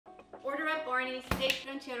Order up Arnie's steak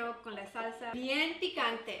ranchero con la salsa bien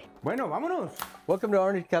picante. Bueno, vámonos! Welcome to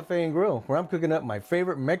Arnie's Cafe and Grill, where I'm cooking up my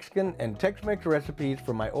favorite Mexican and Tex-Mex recipes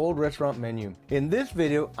from my old restaurant menu. In this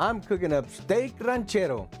video, I'm cooking up steak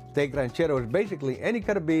ranchero. Steak ranchero is basically any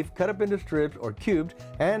cut of beef cut up into strips or cubed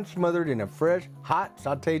and smothered in a fresh, hot,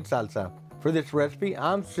 sautéed salsa. For this recipe,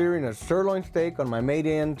 I'm searing a sirloin steak on my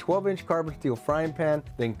MadeIn 12-inch carbon steel frying pan,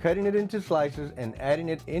 then cutting it into slices and adding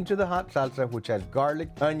it into the hot salsa, which has garlic,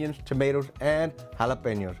 onions, tomatoes, and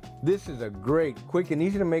jalapeños. This is a great, quick, and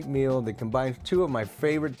easy to make meal that combines two of my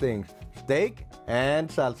favorite things, steak and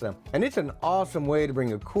salsa. And it's an awesome way to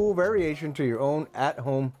bring a cool variation to your own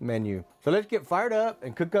at-home menu. So let's get fired up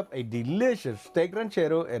and cook up a delicious steak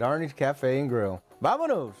ranchero at Arnie's Cafe and Grill.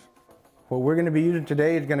 Vamonos! What we're going to be using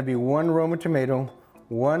today is going to be 1 Roma tomato,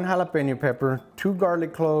 1 jalapeno pepper, 2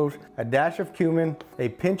 garlic cloves, a dash of cumin, a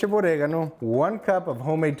pinch of oregano, 1 cup of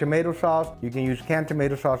homemade tomato sauce. You can use canned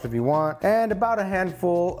tomato sauce if you want, and about a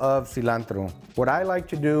handful of cilantro. What I like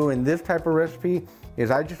to do in this type of recipe is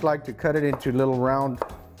I just like to cut it into little round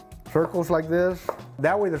circles like this.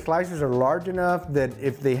 That way the slices are large enough that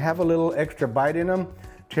if they have a little extra bite in them,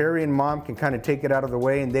 Terry and Mom can kind of take it out of the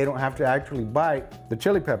way and they don't have to actually bite the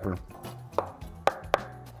chili pepper.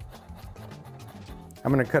 I'm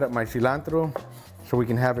gonna cut up my cilantro so we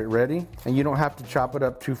can have it ready. And you don't have to chop it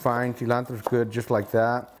up too fine. Cilantro's good just like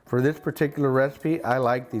that. For this particular recipe, I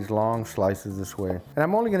like these long slices this way. And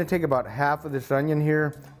I'm only gonna take about half of this onion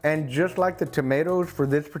here. And just like the tomatoes for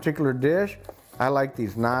this particular dish, I like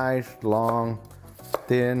these nice, long,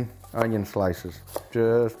 thin onion slices,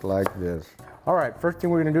 just like this. All right, first thing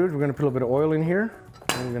we're gonna do is we're gonna put a little bit of oil in here.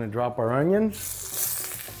 And we're gonna drop our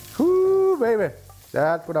onions. Whoo, baby,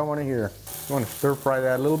 that's what I wanna hear. I want to stir fry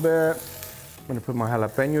that a little bit. I'm going to put my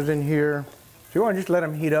jalapeños in here. So you want to just let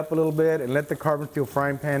them heat up a little bit and let the carbon steel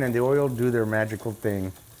frying pan and the oil do their magical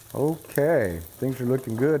thing. Okay, things are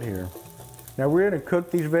looking good here. Now we're going to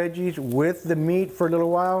cook these veggies with the meat for a little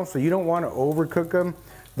while, so you don't want to overcook them.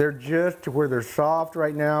 They're just to where they're soft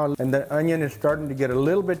right now, and the onion is starting to get a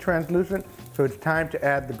little bit translucent, so it's time to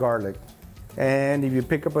add the garlic. And if you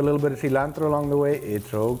pick up a little bit of cilantro along the way,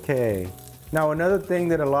 it's okay. Now another thing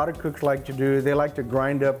that a lot of cooks like to do, they like to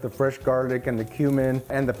grind up the fresh garlic and the cumin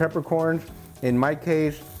and the peppercorns. In my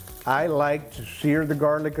case, I like to sear the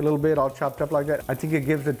garlic a little bit, all chopped up like that. I think it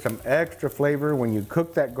gives it some extra flavor when you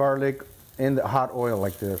cook that garlic in the hot oil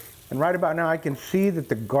like this. And right about now I can see that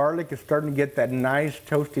the garlic is starting to get that nice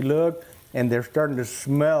toasty look and they're starting to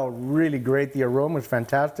smell really great. The aroma is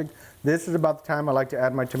fantastic. This is about the time I like to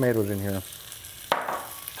add my tomatoes in here.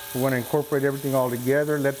 We want to incorporate everything all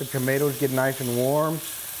together, let the tomatoes get nice and warm,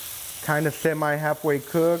 kind of semi-halfway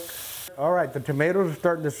cooked. All right, the tomatoes are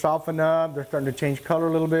starting to soften up, they're starting to change color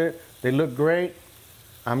a little bit. They look great.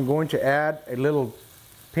 I'm going to add a little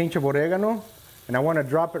pinch of oregano, and I want to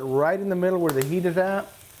drop it right in the middle where the heat is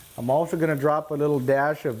at. I'm also going to drop a little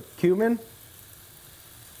dash of cumin.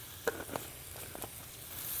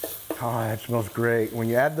 Oh, that smells great. When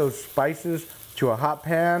you add those spices to a hot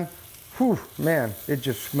pan, whew, man, it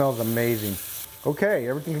just smells amazing. Okay,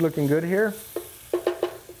 everything's looking good here.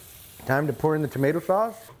 Time to pour in the tomato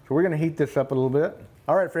sauce. So we're gonna heat this up a little bit.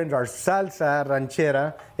 All right, friends, our salsa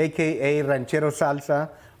ranchera, AKA ranchero salsa,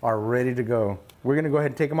 are ready to go. We're gonna go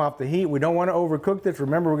ahead and take them off the heat. We don't wanna overcook this.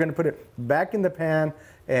 Remember, we're gonna put it back in the pan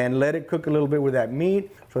and let it cook a little bit with that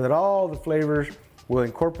meat so that all the flavors will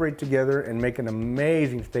incorporate together and make an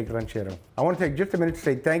amazing steak ranchero. I want to take just a minute to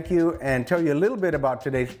say thank you and tell you a little bit about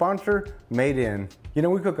today's sponsor, MadeIn. You know,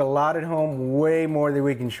 we cook a lot at home, way more than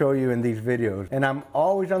we can show you in these videos. And I'm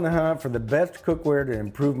always on the hunt for the best cookware to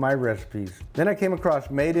improve my recipes. Then I came across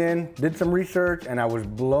MadeIn, did some research, and I was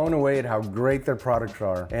blown away at how great their products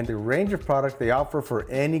are. And the range of products they offer for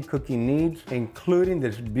any cooking needs, including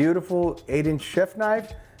this beautiful 8-inch chef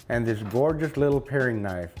knife and this gorgeous little paring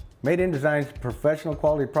knife. MadeIn designs professional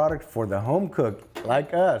quality products for the home cook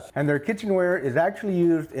like us. And their kitchenware is actually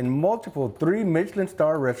used in multiple 3 Michelin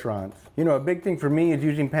star restaurants. You know, a big thing for me is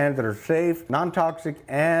using pans that are safe, non-toxic,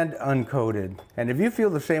 and uncoated. And if you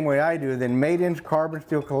feel the same way I do, then MadeIn's carbon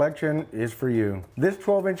steel collection is for you. This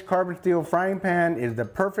 12-inch carbon steel frying pan is the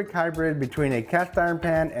perfect hybrid between a cast iron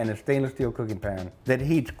pan and a stainless steel cooking pan that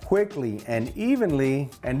heats quickly and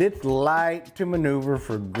evenly, and it's light to maneuver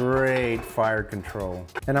for great fire control.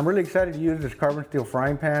 And I'm really excited to use this carbon steel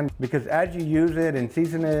frying pan because as you use it and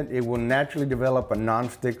season it, it will naturally develop a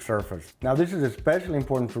non-stick surface. Now this is especially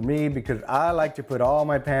important for me because I like to put all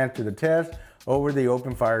my pans to the test over the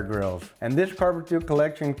open fire grills. And this carbon steel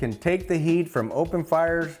collection can take the heat from open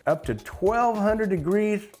fires up to 1200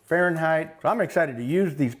 degrees Fahrenheit. So I'm excited to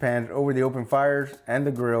use these pans over the open fires and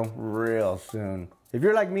the grill real soon. If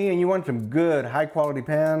you're like me and you want some good, high quality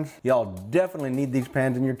pans, y'all definitely need these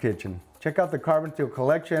pans in your kitchen. Check out the carbon steel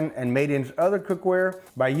collection and MadeIn's other cookware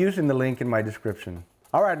by using the link in my description.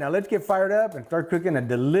 All right, now let's get fired up and start cooking a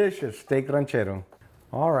delicious steak ranchero.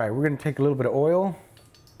 All right, we're gonna take a little bit of oil.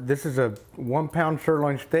 This is a 1 pound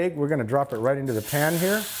sirloin steak. We're gonna drop it right into the pan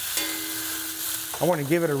here. I wanna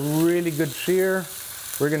give it a really good sear.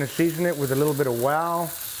 We're gonna season it with a little bit of wow.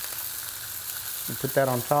 And put that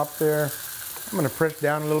on top there. I'm gonna press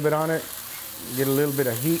down a little bit on it. Get a little bit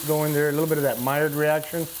of heat going there, a little bit of that Maillard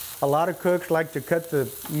reaction. A lot of cooks like to cut the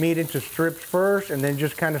meat into strips first and then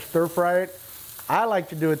just kind of stir fry it. I like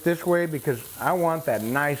to do it this way because I want that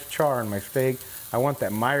nice char in my steak. I want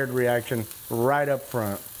that Maillard reaction right up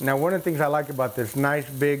front. Now, one of the things I like about this nice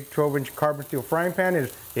big 12-inch carbon steel frying pan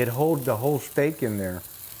is it holds the whole steak in there.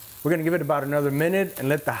 We're gonna give it about another minute and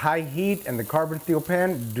let the high heat and the carbon steel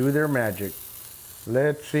pan do their magic.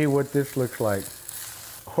 Let's see what this looks like.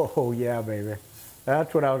 Oh yeah, baby.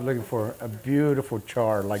 That's what I was looking for, a beautiful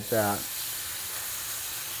char like that.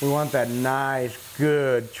 We want that nice,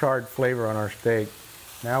 good charred flavor on our steak.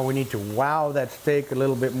 Now we need to wow that steak a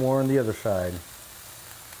little bit more on the other side.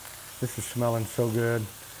 This is smelling so good.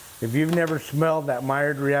 If you've never smelled that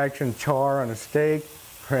Maillard reaction char on a steak,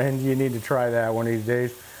 friend, you need to try that one of these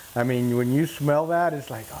days. I mean, when you smell that,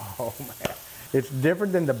 it's like, oh man. It's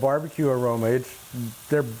different than the barbecue aroma.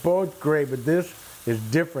 They're both great, but this is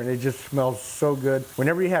different. It just smells so good.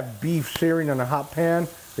 Whenever you have beef searing on a hot pan,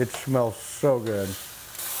 it smells so good.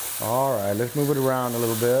 All right, let's move it around a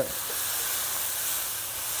little bit.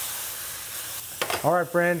 All right,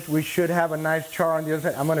 friends, we should have a nice char on the other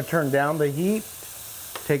side. I'm gonna turn down the heat,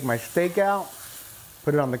 take my steak out,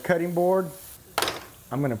 put it on the cutting board.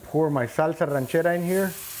 I'm gonna pour my salsa ranchera in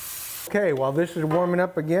here. Okay, while this is warming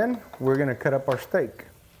up again, we're gonna cut up our steak.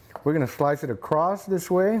 We're gonna slice it across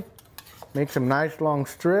this way, make some nice long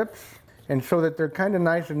strips, and so that they're kind of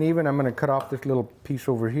nice and even, I'm gonna cut off this little piece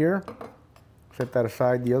over here, set that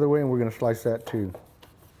aside the other way, and we're gonna slice that too.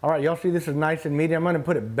 All right, y'all see this is nice and meaty. I'm gonna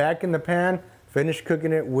put it back in the pan, finish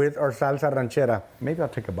cooking it with our salsa ranchera. Maybe I'll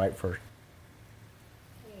take a bite first.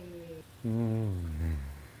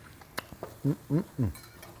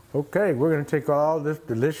 Okay, we're gonna take all this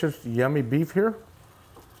delicious, yummy beef here.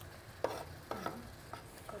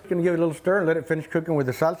 Gonna give it a little stir and let it finish cooking with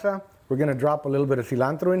the salsa. We're gonna drop a little bit of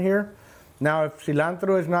cilantro in here. Now, if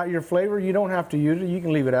cilantro is not your flavor, you don't have to use it, you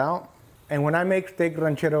can leave it out. And when I make steak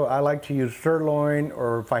ranchero, I like to use sirloin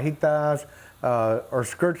or fajitas, or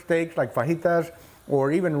skirt steaks like fajitas,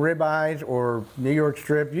 or even ribeyes or New York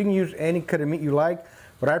strip. You can use any cut of meat you like,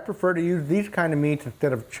 but I prefer to use these kind of meats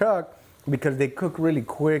instead of chuck because they cook really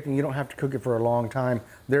quick and you don't have to cook it for a long time.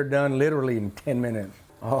 They're done literally in 10 minutes.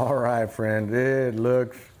 All right, friends, it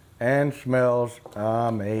looks and smells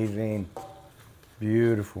amazing.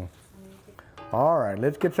 Beautiful. All right,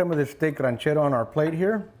 let's get some of this steak ranchero on our plate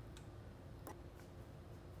here.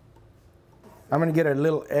 I'm gonna get a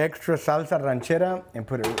little extra salsa ranchera and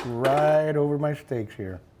put it right over my steaks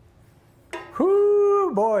here.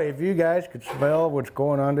 Whoo, boy, if you guys could smell what's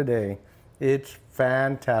going on today. It's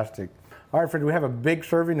fantastic. All right, friends, we have a big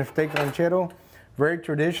serving of steak ranchero. Very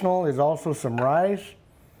traditional. There's also some rice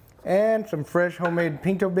and some fresh homemade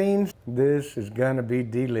pinto beans. This is gonna be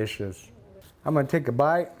delicious. I'm gonna take a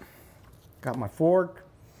bite. Got my fork.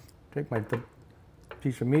 Take my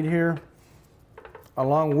piece of meat here,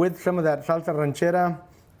 along with some of that salsa ranchera.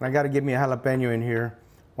 And I gotta give me a jalapeno in here.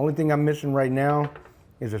 Only thing I'm missing right now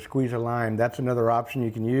is a squeeze of lime. That's another option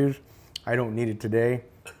you can use. I don't need it today.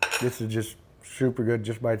 This is just super good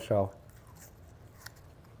just by itself.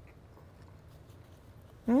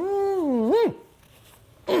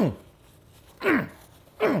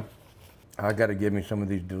 I gotta give me some of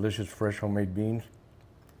these delicious fresh homemade beans.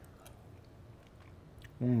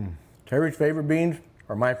 Terry's favorite beans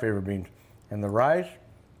are my favorite beans. And the rice,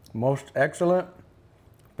 most excellent,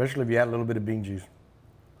 especially if you add a little bit of bean juice.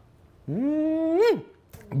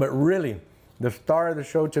 But really, the star of the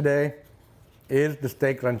show today is the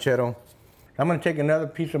steak ranchero. I'm gonna take another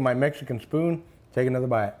piece of my Mexican spoon, take another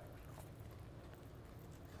bite.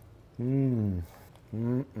 Man,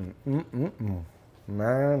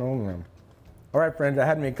 oh man. All right, friends, I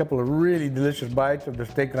had me a couple of really delicious bites of the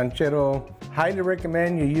steak ranchero. Highly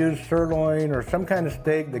recommend you use sirloin or some kind of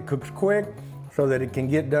steak that cooks quick so that it can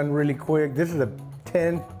get done really quick. This is a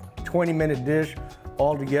 10, 20-minute dish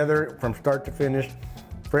all together from start to finish.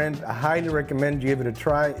 Friends, I highly recommend you give it a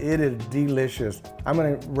try. It is delicious. I'm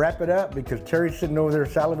gonna wrap it up because Terry's sitting over there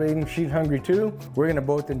salivating. She's hungry too. We're gonna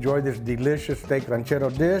both enjoy this delicious steak ranchero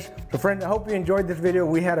dish. So friends, I hope you enjoyed this video.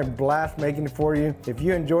 We had a blast making it for you. If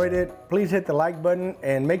you enjoyed it, please hit the like button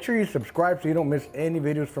and make sure you subscribe so you don't miss any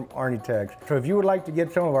videos from Arnie Tex. So if you would like to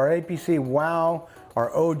get some of our APC Wow,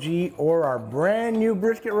 our OG, or our brand new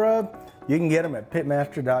brisket rub, you can get them at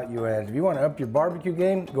pitmaster.us. If you want to up your barbecue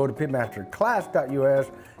game, go to pitmasterclass.us.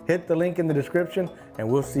 Hit the link in the description, and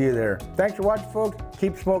we'll see you there. Thanks for watching, folks.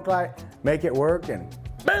 Keep smoke light, make it work, and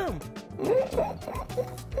boom!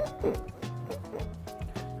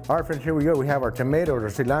 All right, friends, here we go. We have our tomatoes, our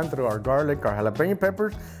cilantro, our garlic, our jalapeno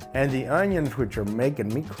peppers, and the onions, which are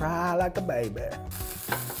making me cry like a baby.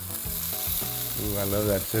 Ooh, I love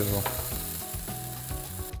that sizzle.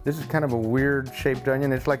 This is kind of a weird shaped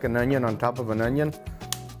onion. It's like an onion on top of an onion.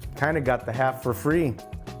 Kind of got the half for free.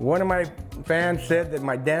 One of my fans said that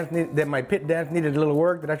my pit dance needed a little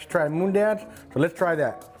work, that I should try a moon dance. So let's try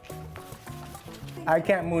that. I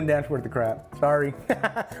can't moon dance worth the crap. Sorry.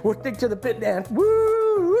 We'll stick to the pit dance.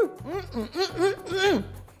 Woo!